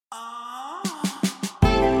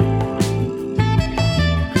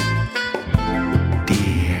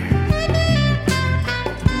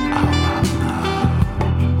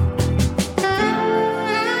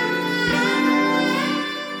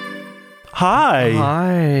Hi.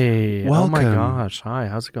 Hi. Welcome. Oh my gosh. Hi.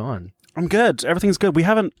 How's it going? I'm good. Everything's good. We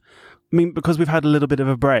haven't, because we've had a little bit of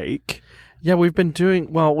a break. Yeah, we've been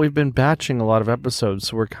batching a lot of episodes,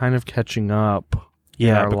 so we're kind of catching up in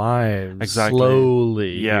our lives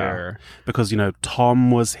slowly here. Because, Tom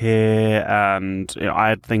was here and I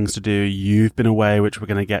had things to do. You've been away, which we're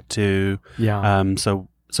going to get to. Yeah.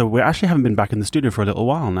 So we actually haven't been back in the studio for a little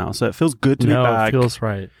while now. So it feels good to be back. It feels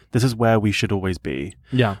right. This is where we should always be.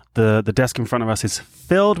 Yeah. The desk in front of us is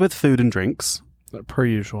filled with food and drinks. Per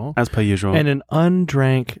usual. As per usual. And an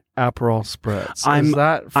undrank Aperol Spritz. Is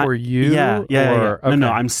that for you? Yeah. Okay. No,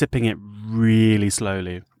 I'm sipping it really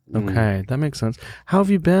slowly. Okay, that makes sense. How have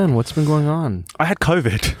you been? What's been going on? I had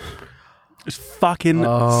COVID. It's fucking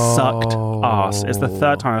sucked ass. It's the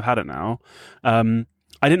third time I've had it now.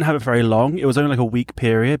 I didn't have it very long. It was only like a week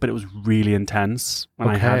period, but it was really intense when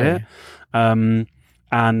I had it.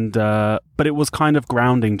 But it was kind of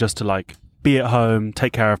grounding just to like be at home,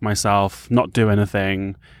 take care of myself, not do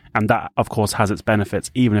anything. And that, of course, has its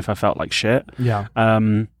benefits, even if I felt like shit. Yeah.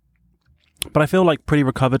 But I feel like pretty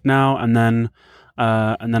recovered now. And then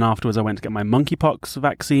afterwards, I went to get my monkeypox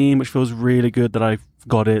vaccine, which feels really good that I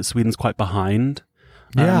got it. Sweden's quite behind.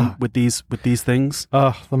 With these things.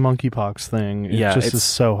 The monkeypox thing. It is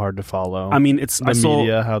so hard to follow. I mean, it's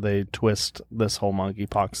media, how they twist this whole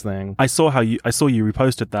monkeypox thing. I saw you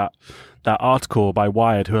reposted that article by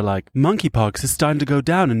Wired, who are like, monkeypox is starting to go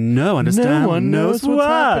down, and no one knows what's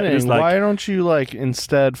happening. Like, why don't you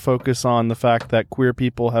instead focus on the fact that queer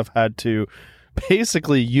people have had to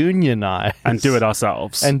basically unionize and do it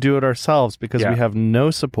ourselves, because we have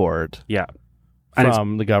no support. Yeah.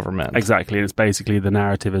 From the government. Exactly. And it's basically the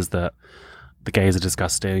narrative is that the gays are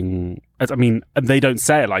disgusting. I mean, they don't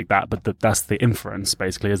say it like that, but that's the inference,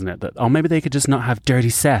 basically, isn't it? That, maybe they could just not have dirty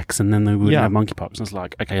sex and then they wouldn't have monkeypox. And it's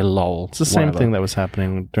like, okay, lol. It's the same thing that was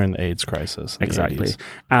happening during the AIDS crisis. Exactly.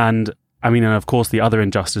 And I mean, and of course, the other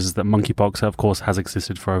injustice is that monkeypox, of course, has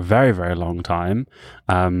existed for a very, very long time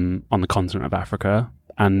on the continent of Africa.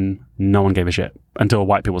 And no one gave a shit until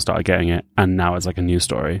white people started getting it, and now it's like a news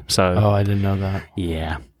story. So, I didn't know that.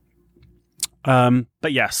 Yeah.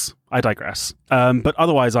 But yes, I digress. But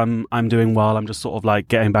otherwise, I'm doing well. I'm just sort of like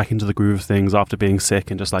getting back into the groove of things after being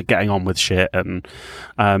sick, and just like getting on with shit, and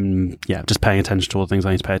just paying attention to all the things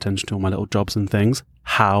I need to pay attention to, all my little jobs and things.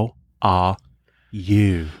 How are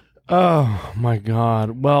you? Oh my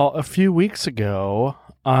God! Well, a few weeks ago,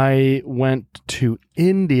 I went to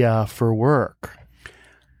India for work.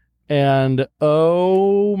 And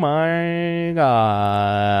oh my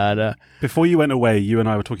God. Before you went away, you and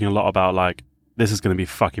I were talking a lot about like, this is going to be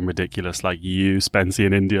fucking ridiculous. Like you, Spency,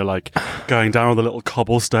 in India, like going down all the little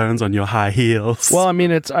cobblestones on your high heels. Well, I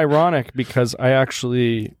mean, it's ironic because I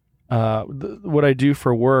actually, what I do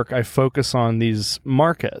for work, I focus on these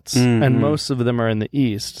markets, and most of them are in the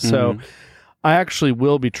East. So I actually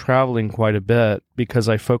will be traveling quite a bit because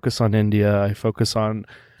I focus on India. I focus on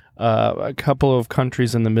a couple of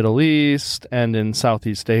countries in the Middle East and in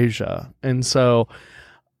Southeast Asia. And so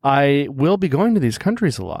I will be going to these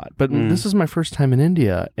countries a lot. But this is my first time in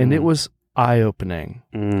India, and it was eye-opening.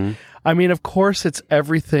 I mean, of course, it's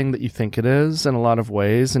everything that you think it is in a lot of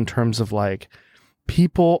ways in terms of like,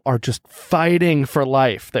 people are just fighting for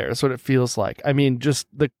life there. That's what it feels like. I mean, just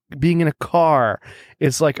being in a car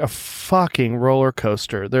is like a fucking roller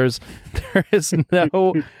coaster. There is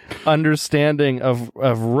no understanding of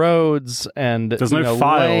roads and there's no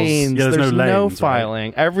files. Lanes. Yeah, there's no lanes,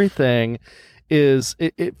 filing. Right? Everything is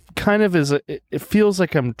it kind of is it feels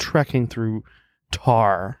like I'm trekking through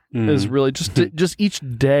tar. Is really just each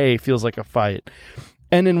day feels like a fight.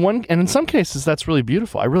 And in some cases, that's really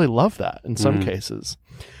beautiful. I really love that in some cases.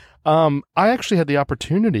 I actually had the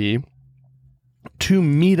opportunity to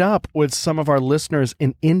meet up with some of our listeners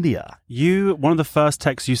in India. One of the first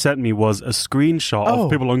texts you sent me was a screenshot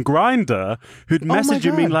of people on Grindr who'd messaged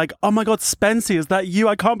you being like, oh my God, Spency, is that you?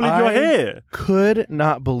 I can't believe you're here. Could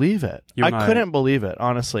not believe it. I couldn't believe it,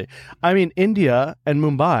 honestly. I mean, India and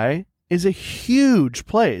Mumbai is a huge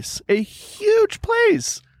place. A huge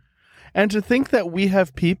place. And to think that we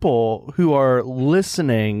have people who are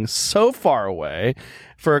listening so far away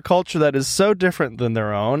for a culture that is so different than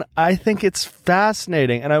their own, I think it's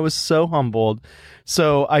fascinating. And I was so humbled.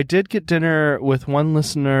 So I did get dinner with one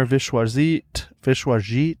listener,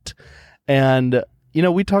 Vishwajit. And,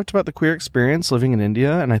 we talked about the queer experience living in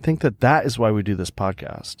India. And I think that is why we do this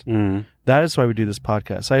podcast. That is why we do this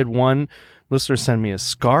podcast. I had one listener send me a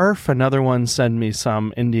scarf. Another one send me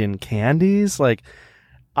some Indian candies. Like,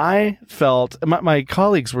 I felt my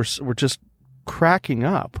colleagues were just cracking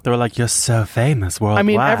up. They were like, "You're so famous worldwide." I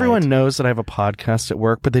mean, everyone knows that I have a podcast at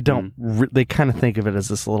work, but they don't. They kind of think of it as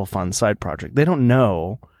this little fun side project. They don't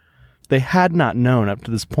know. They had not known up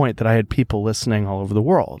to this point that I had people listening all over the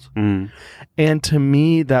world. And to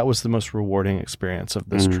me, that was the most rewarding experience of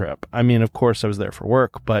this trip. I mean, of course, I was there for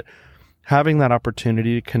work, but having that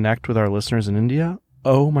opportunity to connect with our listeners in India,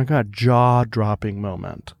 oh my God, jaw-dropping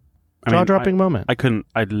moment. Jaw-dropping moment.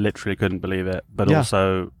 I literally couldn't believe it, but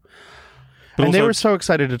also... And they were so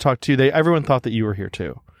excited to talk to you. Everyone thought that you were here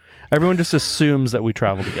too. Everyone just assumes that we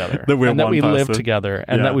travel together, that and that we live together,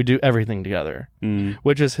 and that we do everything together,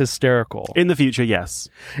 which is hysterical. In the future, yes.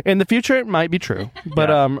 In the future, it might be true, but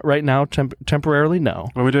right now, temporarily, no.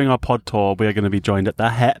 When we're doing our pod tour, we are going to be joined at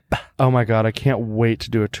the HEP. Oh my God, I can't wait to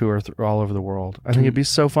do a tour all over the world. I think it'd be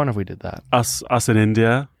so fun if we did that. Us in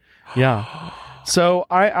India. Yeah. So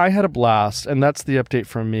I had a blast, and that's the update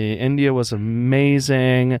from me. India was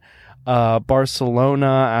amazing. Barcelona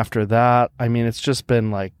after that. I mean, it's just been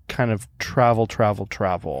like kind of travel.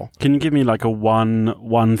 Can you give me like a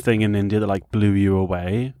one thing in India that like blew you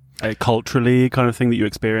away? A culturally kind of thing that you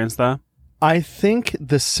experienced there? I think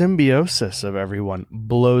the symbiosis of everyone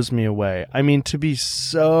blows me away. I mean, to be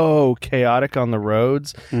so chaotic on the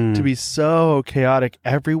roads, to be so chaotic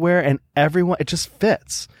everywhere, and everyone, it just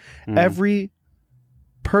fits. Every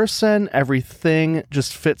person, everything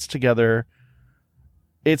just fits together.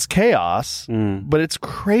 It's chaos, but it's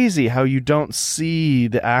crazy how you don't see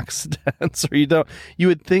the accidents, or you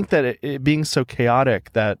would think that it being so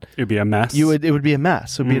chaotic that it'd be a mess. It would be a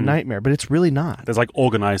mess. It would be a nightmare, but it's really not. There's like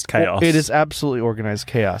organized chaos. It is absolutely organized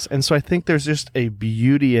chaos. And so I think there's just a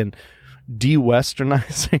beauty in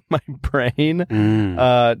de-westernizing my brain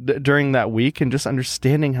during that week, and just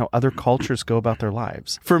understanding how other cultures go about their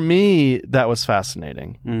lives. For me, that was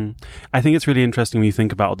fascinating. I think it's really interesting when you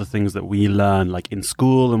think about all the things that we learn, like in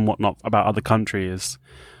school and whatnot, about other countries.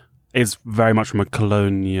 Is very much from a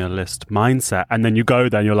colonialist mindset, and then you go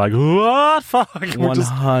there and you're like, what? Fuck,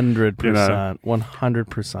 100%,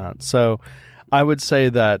 100%. So I would say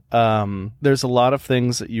that there's a lot of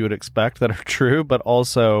things that you would expect that are true, but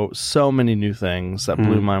also so many new things that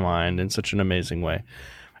blew my mind in such an amazing way.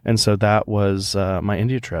 And so that was my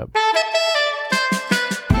India trip.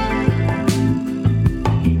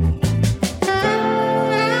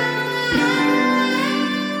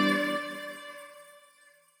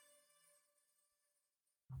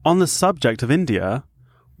 On the subject of India,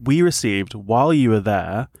 we received, while you were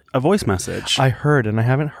there, a voice message. I heard, and I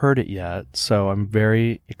haven't heard it yet, so I'm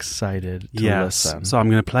very excited to listen. So I'm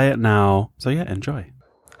going to play it now. So yeah, enjoy.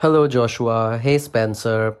 Hello, Joshua. Hey,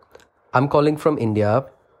 Spencer. I'm calling from India.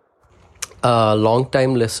 A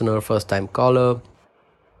long-time listener, first-time caller.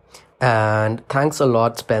 And thanks a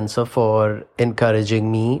lot, Spencer, for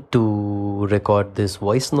encouraging me to record this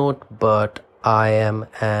voice note. But I am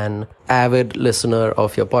an avid listener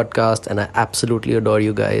of your podcast, and I absolutely adore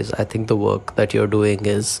you guys. I think the work that you're doing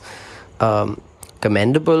is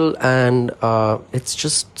commendable, and it's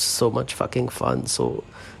just so much fucking fun. So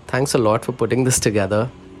thanks a lot for putting this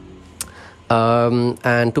together.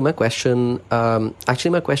 And to my question,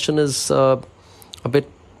 actually my question is a bit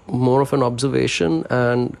more of an observation,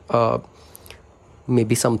 and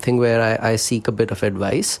maybe something where I seek a bit of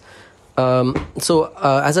advice. So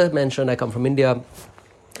as I mentioned, I come from India,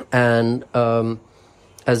 and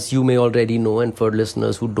as you may already know, and for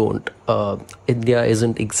listeners who don't, India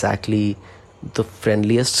isn't exactly the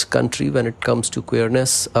friendliest country when it comes to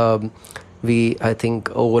queerness. We, I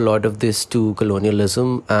think, owe a lot of this to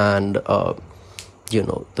colonialism and,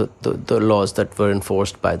 the laws that were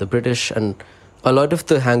enforced by the British, and a lot of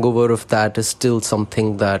the hangover of that is still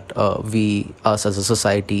something that us as a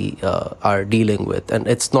society are dealing with. And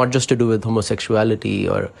it's not just to do with homosexuality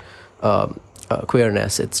or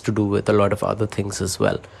queerness, it's to do with a lot of other things as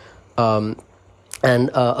well. And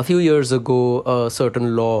a few years ago, a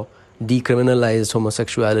certain law decriminalized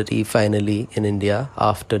homosexuality finally in India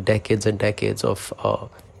after decades and decades of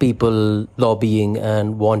people lobbying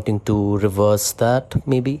and wanting to reverse that,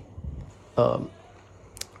 maybe.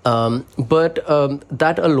 But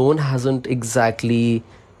that alone hasn't exactly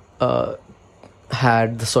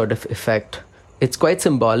had the sort of effect. It's quite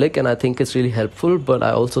symbolic, and I think it's really helpful, but I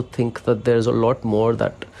also think that there's a lot more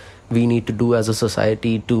that we need to do as a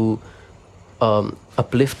society to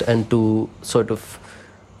uplift and to sort of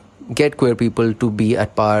get queer people to be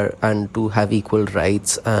at par and to have equal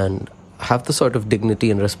rights and have the sort of dignity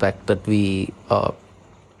and respect that we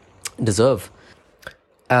deserve.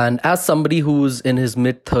 And as somebody who's in his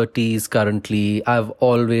mid-30s currently, I've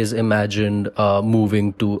always imagined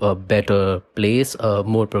moving to a better place, a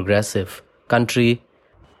more progressive country.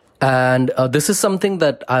 And this is something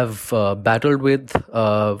that I've battled with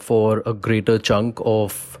for a greater chunk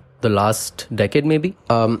of the last decade, maybe.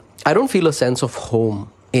 I don't feel a sense of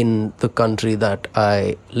home in the country that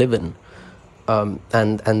I live in,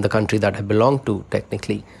 and the country that I belong to,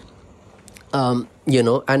 technically.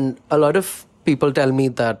 And a lot of people tell me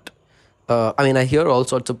that, I hear all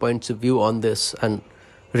sorts of points of view on this, and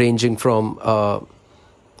ranging from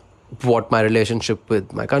what my relationship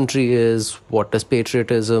with my country is, what does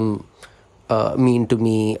patriotism mean to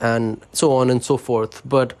me, and so on and so forth.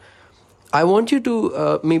 But I want you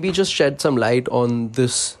to maybe just shed some light on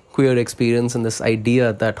this queer experience and this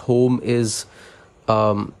idea that home is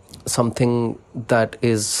something that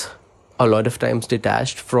is a lot of times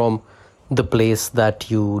detached from the place that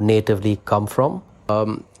you natively come from.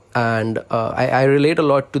 I relate a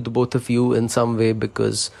lot to the both of you in some way,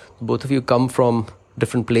 because both of you come from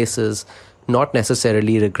different places, not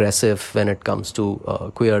necessarily regressive when it comes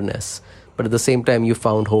to queerness, but at the same time you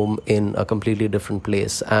found home in a completely different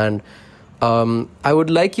place. And I would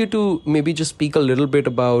like you to maybe just speak a little bit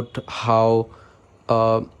about how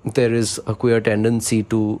there is a queer tendency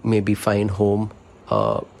to maybe find home,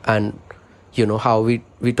 and how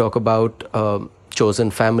we talk about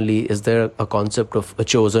chosen family. Is there a concept of a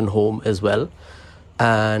chosen home as well?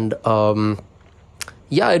 And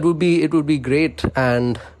it would be great,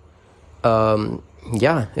 and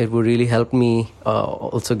it would really help me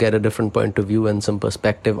also get a different point of view and some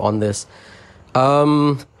perspective on this.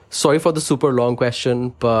 Sorry for the super long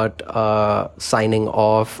question, but signing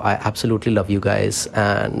off. I absolutely love you guys,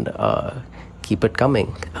 and keep it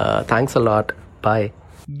coming. Thanks a lot. Bye.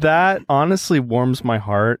 That honestly warms my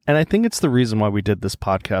heart. And I think it's the reason why we did this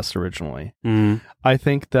podcast originally. I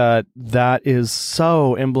think that is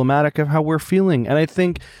so emblematic of how we're feeling. And I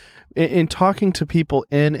think in talking to people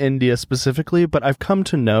in India specifically, but I've come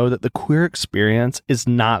to know that the queer experience is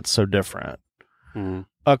not so different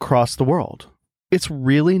across the world. It's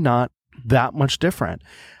really not that much different.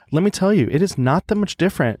 Let me tell you, it is not that much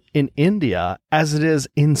different in India as it is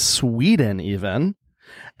in Sweden, even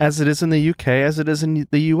as it is in the UK, as it is in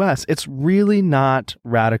the US. It's really not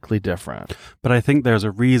radically different. But I think there's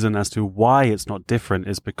a reason as to why it's not different,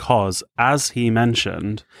 is because, as he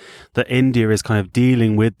mentioned, that India is kind of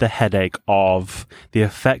dealing with the headache of the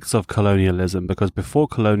effects of colonialism, because before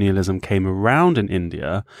colonialism came around in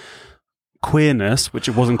India, queerness, which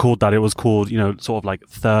it wasn't called that, it was called, sort of like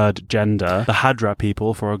third gender, the Hadra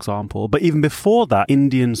people, for example. But even before that,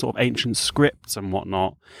 Indian sort of ancient scripts and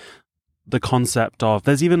whatnot, the concept of,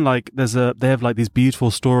 there's even they have like these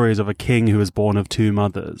beautiful stories of a king who was born of two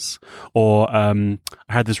mothers. Or I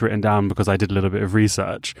had this written down because I did a little bit of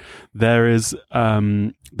research. There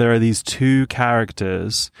are these two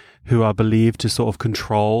characters who are believed to sort of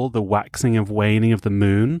control the waxing and waning of the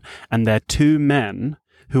moon, and they're two men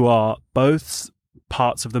who are both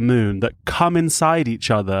parts of the moon that come inside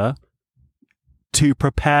each other to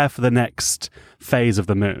prepare for the next phase of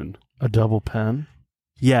the moon. A double pen?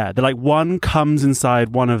 Yeah, they're like, one comes inside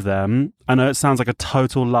one of them. I know it sounds like a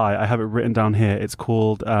total lie. I have it written down here. It's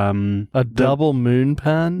called... a double moon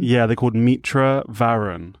pen? Yeah, they're called Mitra,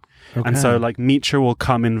 Varun. Okay. And so like Mitra will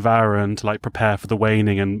come in Varun to like prepare for the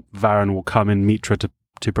waning, and Varun will come in Mitra to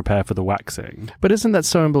prepare for the waxing. But isn't that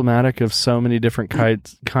so emblematic of so many different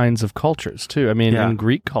kinds of cultures too? I mean, in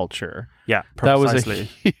Greek culture, precisely.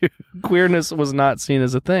 That was queerness was not seen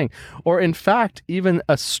as a thing, or in fact, even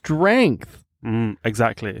a strength.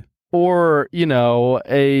 Exactly. Or,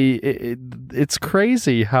 it's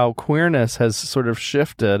crazy how queerness has sort of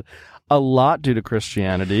shifted a lot due to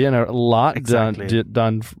Christianity, and a lot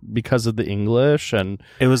done because of the English and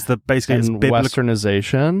it was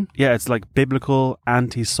westernization. Yeah, it's like biblical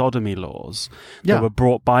anti-sodomy laws that were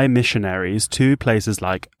brought by missionaries to places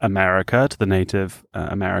like America, to the Native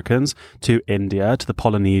Americans, to India, to the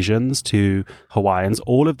Polynesians, to Hawaiians.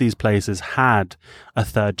 All of these places had a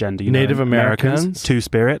third gender. Native Americans,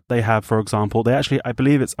 Two-Spirit. They have, for example, I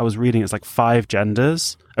believe I was reading, it's like 5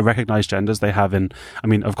 genders, recognized genders they have in,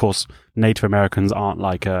 of course, Native Americans aren't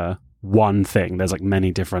like one thing. There's like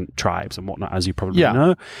many different tribes and whatnot, as you probably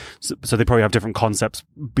know. So they probably have different concepts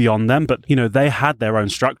beyond them, but, they had their own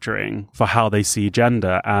structuring for how they see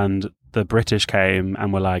gender, and the British came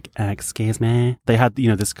and were like, excuse me. They had,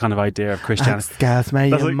 this kind of idea of Christianity. Excuse me,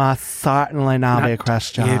 you must certainly not be a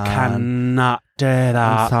Christian. You cannot do that.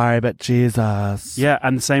 I'm sorry, but Jesus. Yeah,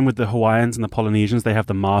 and the same with the Hawaiians and the Polynesians. They have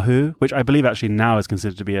the Mahu, which I believe actually now is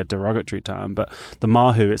considered to be a derogatory term, but the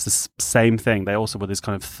Mahu, it's the same thing. They also were this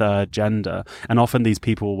kind of third gender, and often these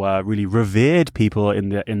people were really revered people in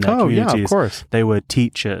their communities. Yeah, of course. They were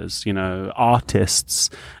teachers, artists,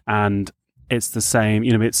 and it's the same.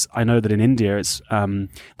 I know that in India, it's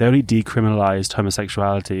they only decriminalized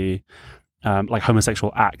homosexuality, like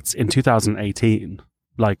homosexual acts, in 2018.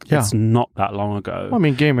 Like, it's not that long ago. Well, I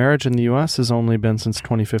mean, gay marriage in the U.S. has only been since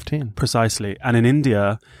 2015. Precisely. And in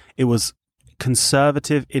India, it was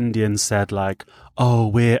conservative Indians said like, oh,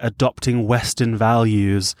 we're adopting Western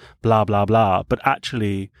values, blah, blah, blah. But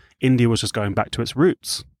actually, India was just going back to its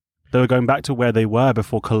roots. They were going back to where they were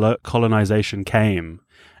before colonization came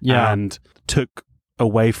and took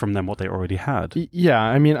away from them what they already had. Yeah,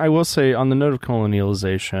 I mean, I will say on the note of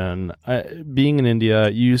colonialization, being in India,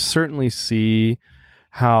 you certainly see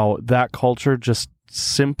how that culture just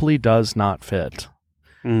simply does not fit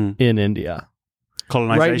in India.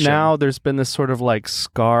 Colonization. Right now, there's been this sort of like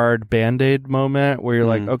scarred Band-Aid moment where you're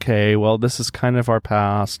like, okay, well, this is kind of our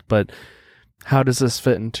past, but how does this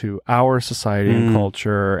fit into our society and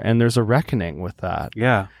culture? And there's a reckoning with that.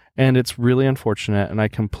 Yeah. And it's really unfortunate, and I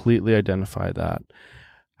completely identify that.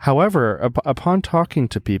 However, upon talking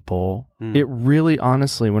to people, it really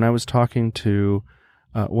honestly, when I was talking to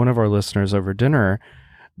one of our listeners over dinner,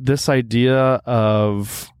 this idea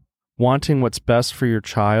of wanting what's best for your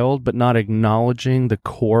child, but not acknowledging the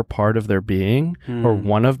core part of their being or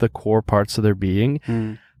one of the core parts of their being.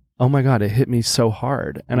 Oh my God, it hit me so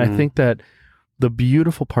hard. And I think that the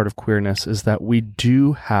beautiful part of queerness is that we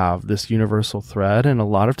do have this universal thread, and a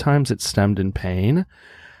lot of times it's stemmed in pain.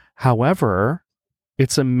 However,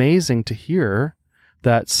 it's amazing to hear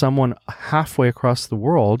that someone halfway across the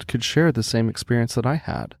world could share the same experience that I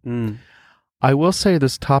had. I will say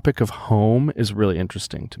this topic of home is really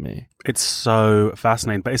interesting to me. It's so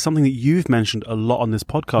fascinating, but it's something that you've mentioned a lot on this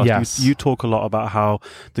podcast. Yes. You talk a lot about how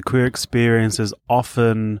the queer experience is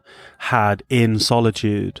often had in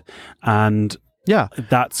solitude, and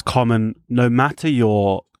that's common no matter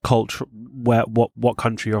your culture, what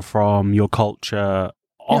country you're from, your culture.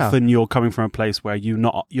 Often you're coming from a place where you're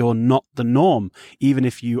not the norm, even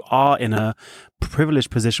if you are in a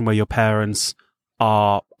privileged position where your parents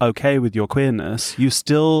are okay with your queerness, you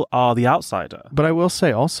still are the outsider. But I will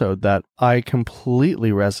say also that I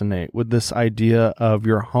completely resonate with this idea of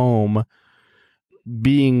your home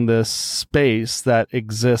being this space that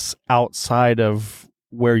exists outside of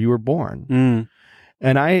where you were born.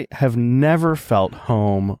 And I have never felt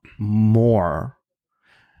home more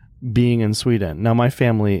being in Sweden. Now, my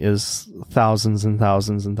family is thousands and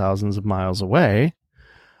thousands and thousands of miles away.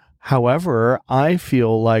 However, I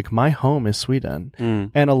feel like my home is Sweden.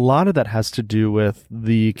 And a lot of that has to do with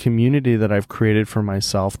the community that I've created for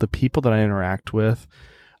myself, the people that I interact with.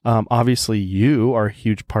 Obviously, you are a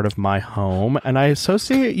huge part of my home, and I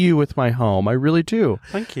associate you with my home. I really do.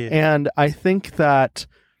 Thank you. And I think that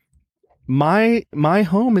my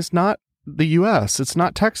home is not the U.S. It's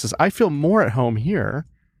not Texas. I feel more at home here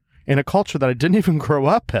in a culture that I didn't even grow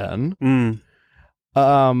up in.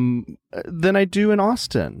 Than I do in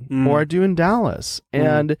Austin or I do in Dallas.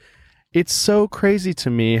 And it's so crazy to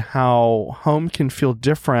me how home can feel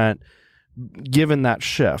different given that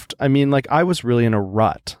shift. I mean, like, I was really in a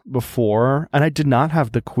rut before, and I did not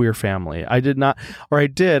have the queer family. I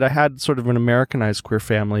had sort of an Americanized queer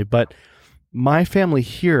family, but my family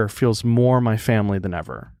here feels more my family than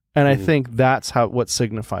ever. And I think that's what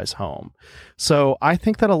signifies home. So I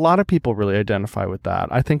think that a lot of people really identify with that.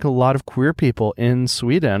 I think a lot of queer people in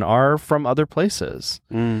Sweden are from other places.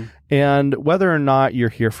 And whether or not you're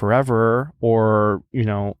here forever or,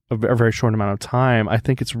 a very short amount of time, I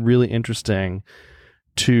think it's really interesting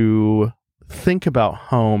to think about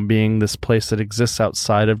home being this place that exists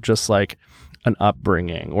outside of just like an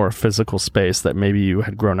upbringing or a physical space that maybe you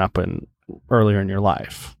had grown up in earlier in your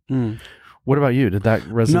life. What about you? Did that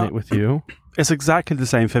resonate with you? It's exactly the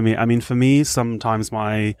same for me. I mean, for me, sometimes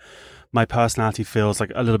my personality feels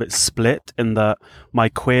like a little bit split in that my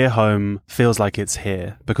queer home feels like it's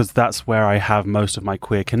here because that's where I have most of my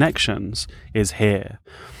queer connections is here.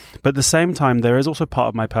 But at the same time, there is also part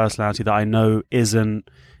of my personality that I know isn't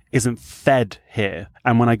fed here.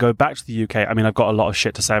 And when I go back to the UK, I mean, I've got a lot of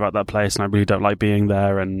shit to say about that place and I really don't like being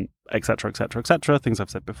there and et cetera, things I've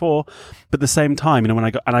said before. But at the same time, when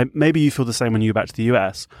I go, and maybe you feel the same when you go back to the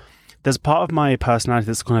US, there's part of my personality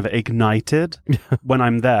that's kind of ignited when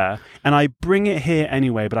I'm there. And I bring it here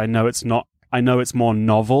anyway, but I know it's not. I know it's more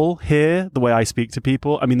novel here, the way I speak to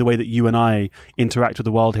people. I mean, the way that you and I interact with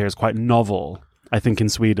the world here is quite novel. I think in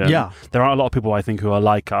Sweden, there are a lot of people I think who are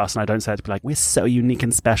like us, and I don't say it to be like, we're so unique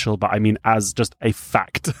and special, but I mean as just a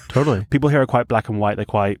fact. Totally. People here are quite black and white.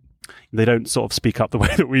 They don't sort of speak up the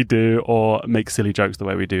way that we do or make silly jokes the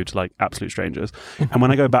way we do to like absolute strangers. And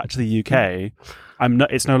when I go back to the UK,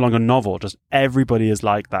 it's no longer novel, just everybody is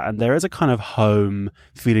like that. And there is a kind of home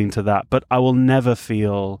feeling to that, but I will never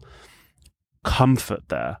feel comfort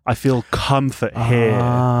there. I feel comfort here.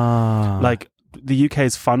 Like, the UK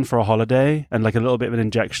is fun for a holiday and like a little bit of an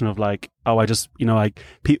injection of like, oh, I just, like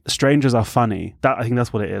strangers are funny. I think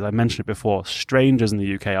that's what it is. I mentioned it before. Strangers in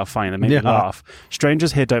the UK are funny. They make me laugh.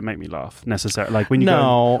 Strangers here don't make me laugh necessarily. Like when you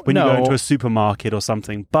go into a supermarket or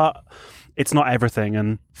something, but it's not everything.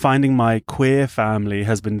 And finding my queer family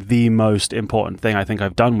has been the most important thing I think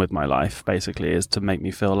I've done with my life, basically, is to make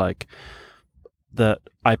me feel like that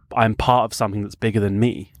I'm part of something that's bigger than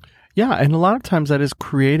me. Yeah, and a lot of times that is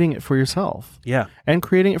creating it for yourself. Yeah. And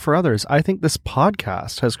creating it for others. I think this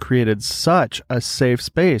podcast has created such a safe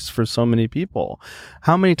space for so many people.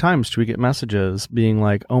 How many times do we get messages being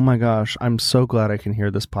like, oh my gosh, I'm so glad I can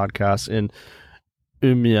hear this podcast in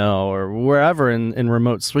Umeå or wherever in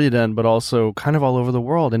remote Sweden, but also kind of all over the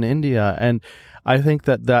world, in India. And I think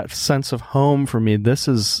that sense of home for me, this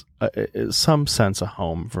is some sense of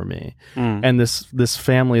home for me. And this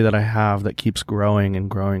family that I have that keeps growing and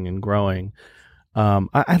growing and growing.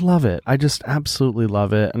 I love it. I just absolutely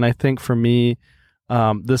love it. And I think for me,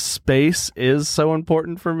 the space is so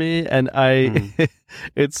important for me. And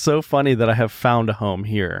it's so funny that I have found a home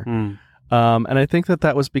here. And I think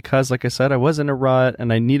that was because, like I said, I was in a rut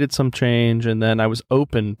and I needed some change. And then I was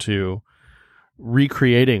open to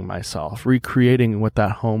recreating myself, recreating what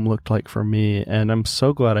that home looked like for me. And I'm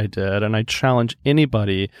so glad I did. And I challenge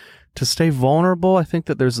anybody to stay vulnerable. I think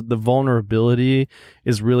that the vulnerability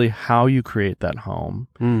is really how you create that home,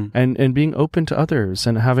 and being open to others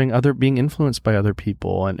and being influenced by other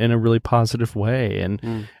people and in a really positive way,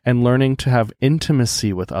 and learning to have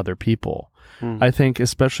intimacy with other people. I think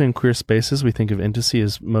especially in queer spaces, we think of intimacy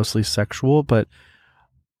as mostly sexual, but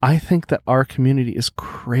I think that our community is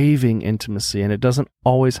craving intimacy, and it doesn't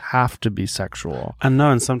always have to be sexual.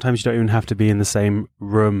 And sometimes you don't even have to be in the same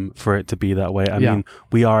room for it to be that way. I mean,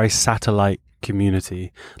 we are a satellite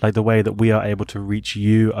community. Like the way that we are able to reach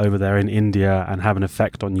you over there in India and have an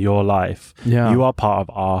effect on your life. Yeah. You are part of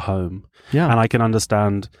our home. Yeah. And I can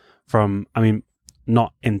understand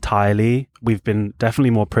not entirely. We've been definitely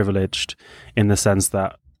more privileged in the sense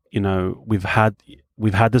that,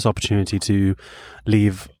 we've had this opportunity to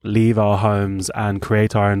leave our homes and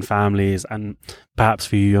create our own families, and perhaps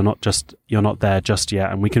for you, you're not there just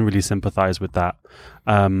yet, and we can really sympathize with that.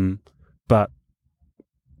 But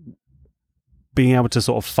being able to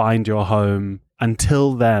sort of find your home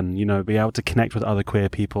until then, be able to connect with other queer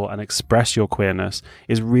people and express your queerness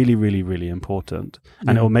is really, really, really important,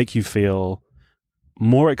 and it will make you feel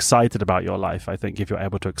more excited about your life, I think, if you're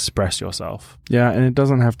able to express yourself. Yeah, and it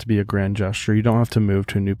doesn't have to be a grand gesture. You don't have to move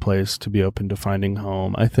to a new place to be open to finding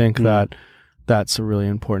home. I think that's a really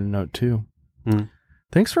important note too.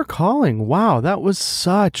 Thanks for calling. Wow, that was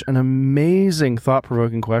such an amazing,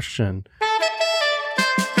 thought-provoking question.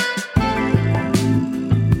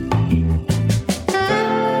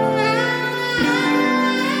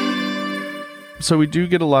 So we do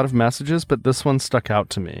get a lot of messages, but this one stuck out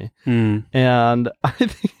to me. And I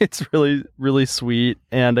think it's really, really sweet.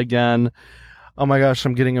 And again, oh my gosh,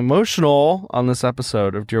 I'm getting emotional on this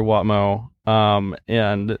episode of Dear Watmo.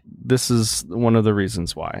 And this is one of the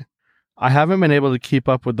reasons why. I haven't been able to keep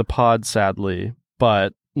up with the pod, sadly,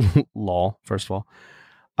 but lol, first of all.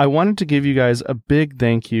 I wanted to give you guys a big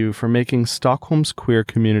thank you for making Stockholm's queer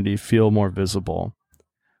community feel more visible.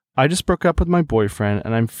 I just broke up with my boyfriend,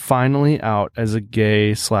 and I'm finally out as a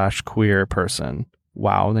gay/queer person.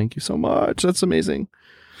 Wow, thank you so much. That's amazing.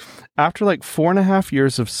 After like 4.5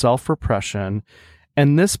 years of self-repression,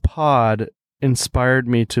 and this pod inspired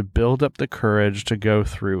me to build up the courage to go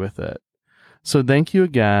through with it. So thank you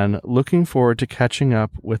again. Looking forward to catching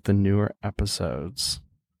up with the newer episodes.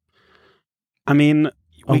 I mean,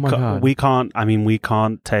 we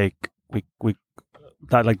can't take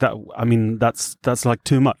that like that. I mean, that's like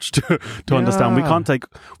too much to understand.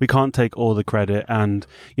 We can't take all the credit, and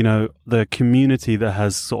the community that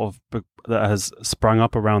has sprung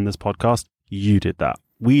up around this podcast. You did that.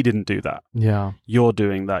 We didn't do that. Yeah, you're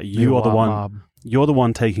doing that. You are the one. Mob. You're the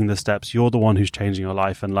one taking the steps. You're the one who's changing your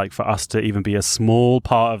life, and like for us to even be a small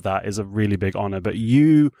part of that is a really big honor. But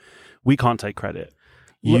we can't take credit.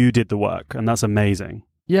 You did the work, and that's amazing.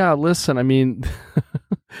 Yeah, listen, I mean,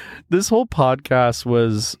 this whole podcast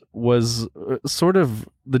was sort of,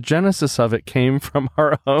 the genesis of it came from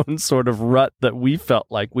our own sort of rut that we felt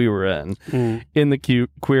like we were in the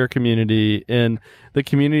queer community. In the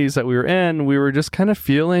communities that we were in, we were just kind of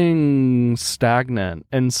feeling stagnant.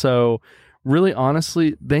 And so really,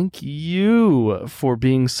 honestly, thank you for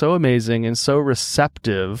being so amazing and so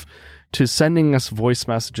receptive to sending us voice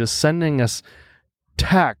messages, sending us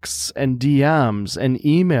texts and DMs and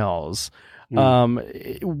emails.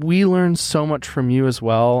 We learned so much from you as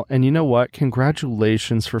well. And you know what?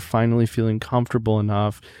 Congratulations for finally feeling comfortable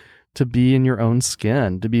enough to be in your own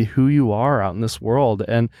skin, to be who you are out in this world.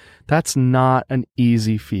 And that's not an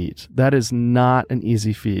easy feat. That is not an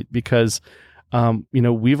easy feat because,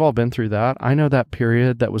 we've all been through that. I know that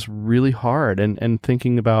period that was really hard and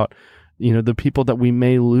thinking about, the people that we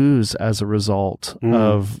may lose as a result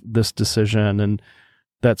of this decision. And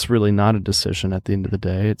that's really not a decision at the end of the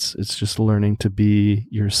day. It's just learning to be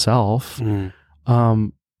yourself.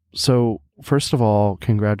 So first of all,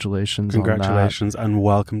 congratulations on that. And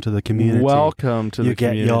welcome to the community. Welcome to the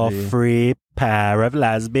community. You get your free pair of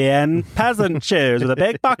lesbian peasant shoes with a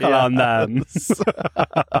big buckle on them.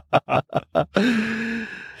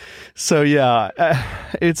 So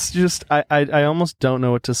it's just, I almost don't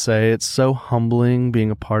know what to say. It's so humbling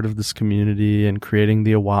being a part of this community and creating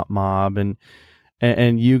the AWATMO,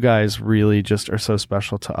 and you guys really just are so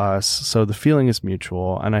special to us. So the feeling is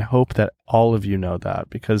mutual, and I hope that all of you know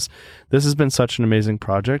that, because this has been such an amazing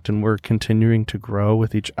project and we're continuing to grow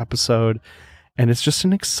with each episode. And it's just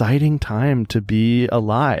an exciting time to be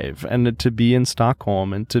alive and to be in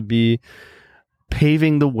Stockholm and to be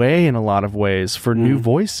paving the way in a lot of ways for new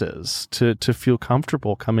voices to feel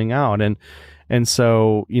comfortable coming out. And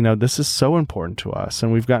so, this is so important to us.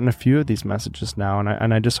 And we've gotten a few of these messages now.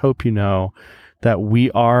 And I just hope you know that we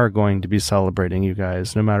are going to be celebrating you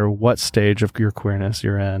guys, no matter what stage of your queerness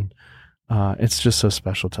you're in. It's just so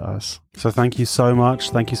special to us. So thank you so much.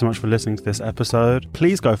 Thank you so much for listening to this episode.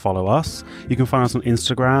 Please go follow us. You can find us on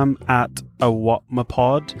Instagram at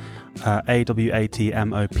AWATMOPod,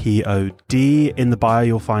 AWATMOPOD. In the bio,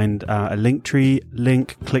 you'll find a Linktree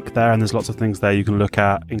link. Click there, and there's lots of things there you can look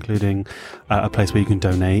at, including a place where you can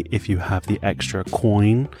donate if you have the extra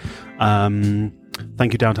coin.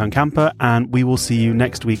 Thank you, Downtown Camper, and we will see you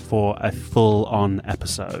next week for a full-on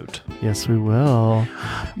episode. Yes, we will.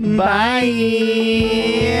 Bye!